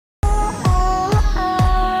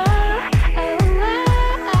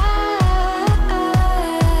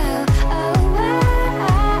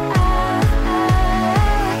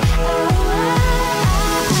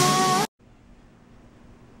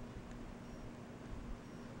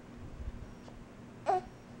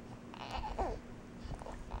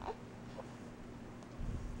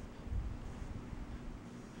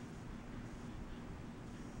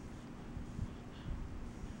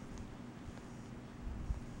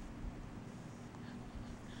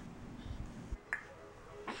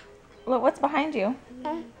Look, what's behind you?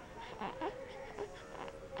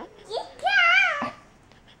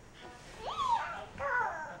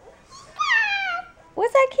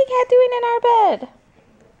 What's that kitty cat doing in our bed?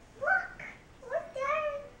 Look, what's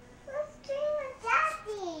doing with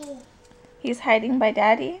Daddy? He's hiding by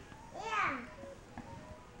Daddy? Yeah.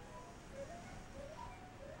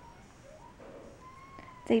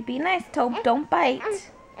 Say, be nice, Tobe. Don't bite.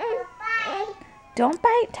 Bye. Don't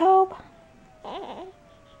bite, Tobe.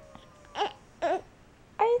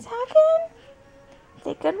 Are you talking?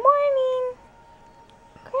 Say good morning.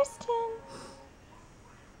 Kristen.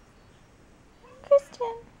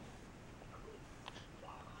 Kristen.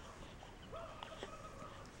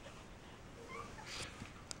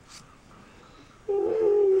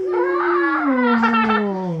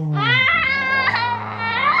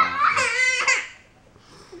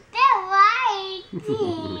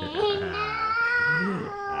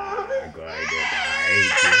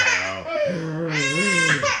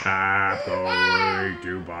 I'm going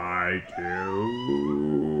to bite you.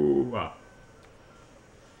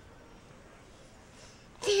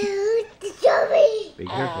 Be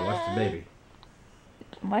careful, watch the baby.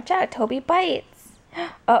 Watch out, Toby bites.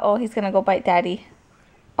 Uh-oh, he's gonna go bite Daddy.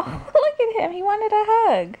 Oh, look at him. He wanted a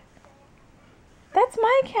hug. That's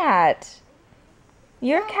my cat.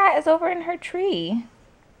 Your cat is over in her tree.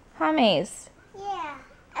 Huh, Maze? Yeah.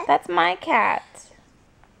 That's my cat.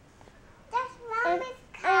 That's Mommy's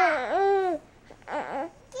cat.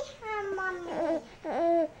 Give her, Mommy.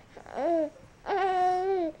 That's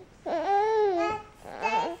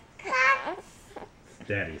cat.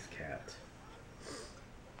 Daddy's cat.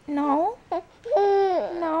 No.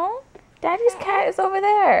 No. Daddy's cat is over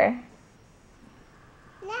there.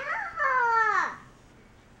 No.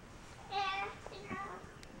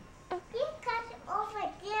 Your cat's over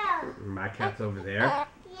there. My cat's over there. Yeah.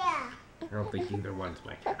 I don't think either one's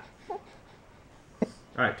my cat.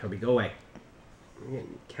 Alright, Toby, go away. You're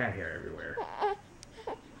getting cat hair everywhere.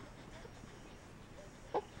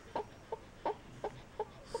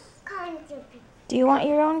 Do you want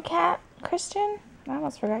your own cat, Christian? I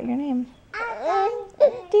almost forgot your name.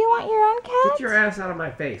 Do you want your own cat? Get your ass out of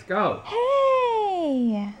my face. Go.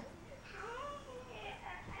 Hey.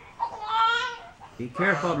 Be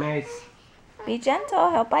careful, Mace. Be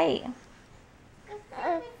gentle. He'll bite.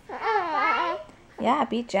 Yeah,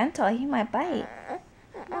 be gentle. He might bite.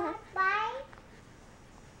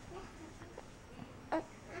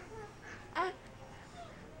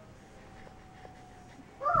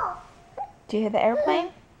 Do you hear the airplane?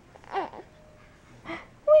 What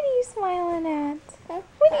are you smiling at? What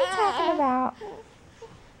are you talking about?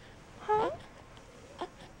 Huh?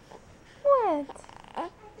 What?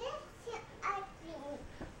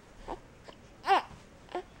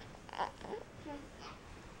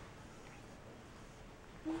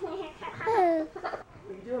 What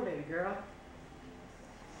you doing, baby girl?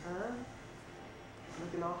 Huh?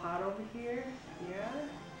 Looking all hot over here? Yeah?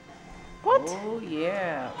 What? Oh,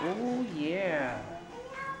 yeah. Oh, yeah.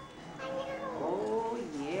 Oh,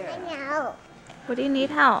 yeah. No. What do you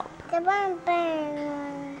need help? The one.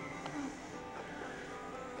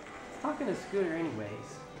 Talking to Scooter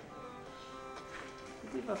anyways.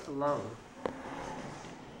 Leave us alone.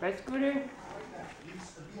 Right, Scooter?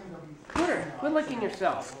 Scooter, quit licking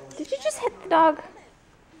yourself. Did you just hit the dog?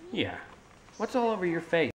 Yeah. What's all over your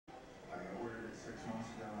face?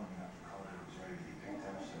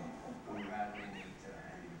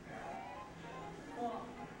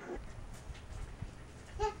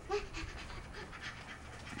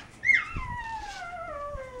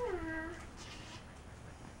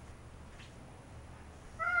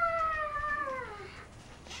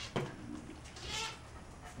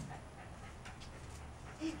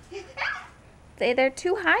 Say they're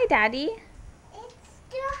too high, Daddy. It's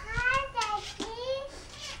too high, Daddy.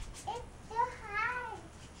 It's too high.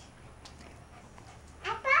 I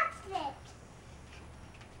popped it.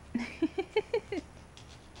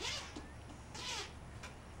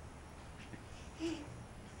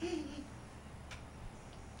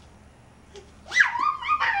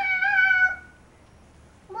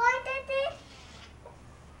 More, Daddy.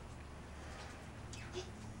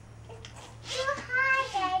 It's too high,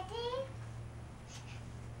 Daddy.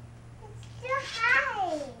 It's too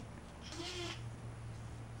high.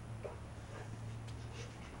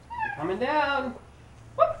 You're coming down.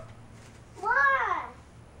 What?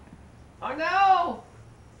 Oh no!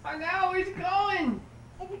 Oh no, where's it going?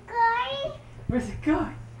 It's going. Where's it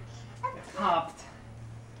going? It popped.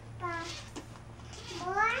 Pop.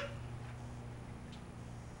 More.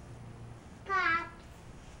 Pop.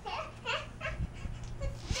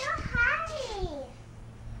 It's too high.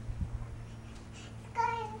 It's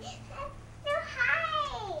going.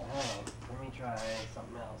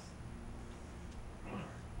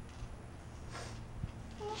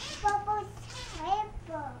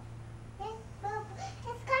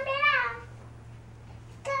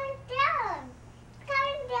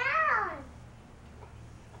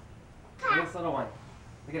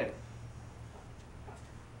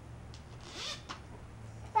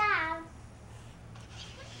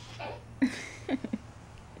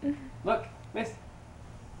 Look, miss.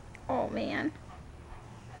 Oh man.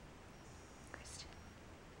 Christian.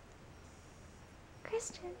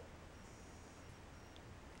 Christian.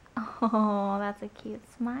 Oh, that's a cute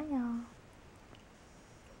smile.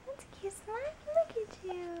 That's a cute smile. Look at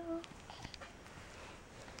you.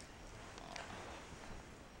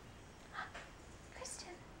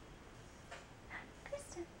 Christian.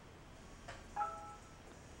 Christian.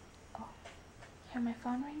 Oh, hear my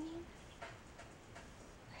phone ringing?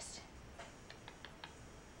 Christian.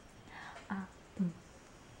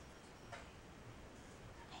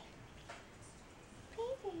 Hey.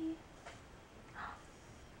 Baby.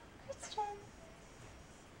 Christian.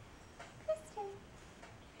 Christian.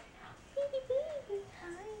 Baby, baby.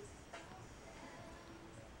 Hi.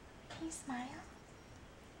 Can you smile?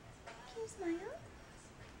 Can you smile?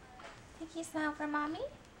 Can you smile for mommy?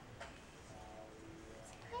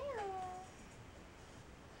 Smile.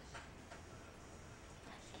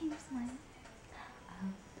 Can you smile?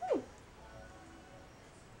 Ooh.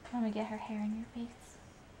 Let me get her hair in your face.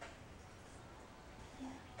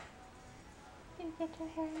 Yeah. Can you get your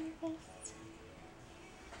hair in your face?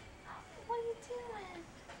 What are you doing?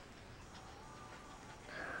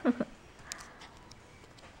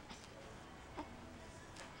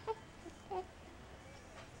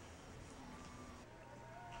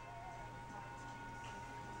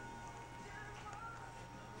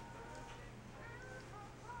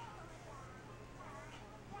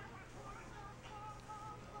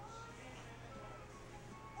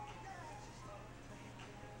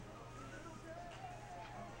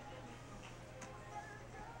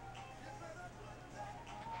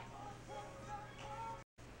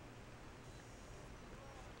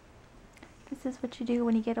 This is what you do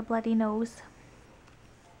when you get a bloody nose.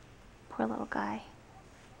 Poor little guy.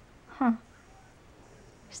 Huh.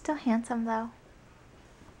 You're still handsome though.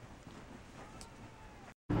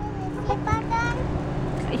 Seatbelt on?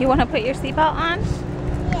 You want to put your seatbelt on?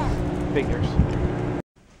 Yeah. Figures. What's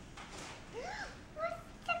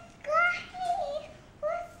the guy?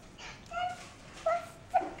 What's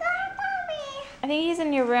the guy, Mommy? I think he's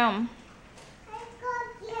in your room. I got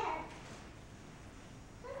here.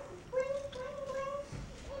 When, it's so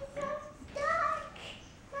dark.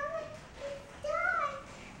 Mama, it's dark.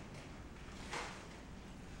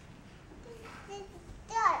 It's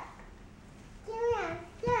dark. Yeah,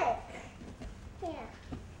 dark. Yeah.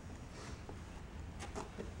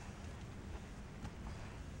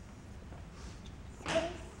 So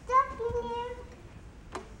it's stuck in here.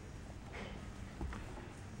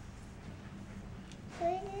 So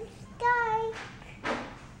it's dark.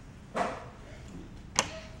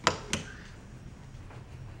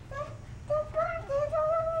 The box is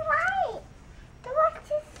all white. The box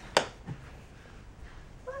is...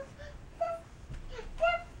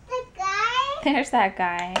 That's the guy. There's that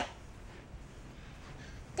guy.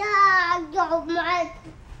 Dog, oh my...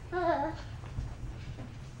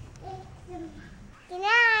 Good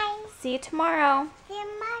night. See you tomorrow. See you,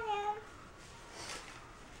 Mother.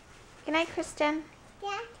 Good night, Kristen.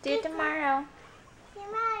 Yeah. See you tomorrow. See you,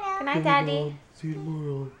 Mother. Good night, Daddy. See you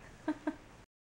tomorrow.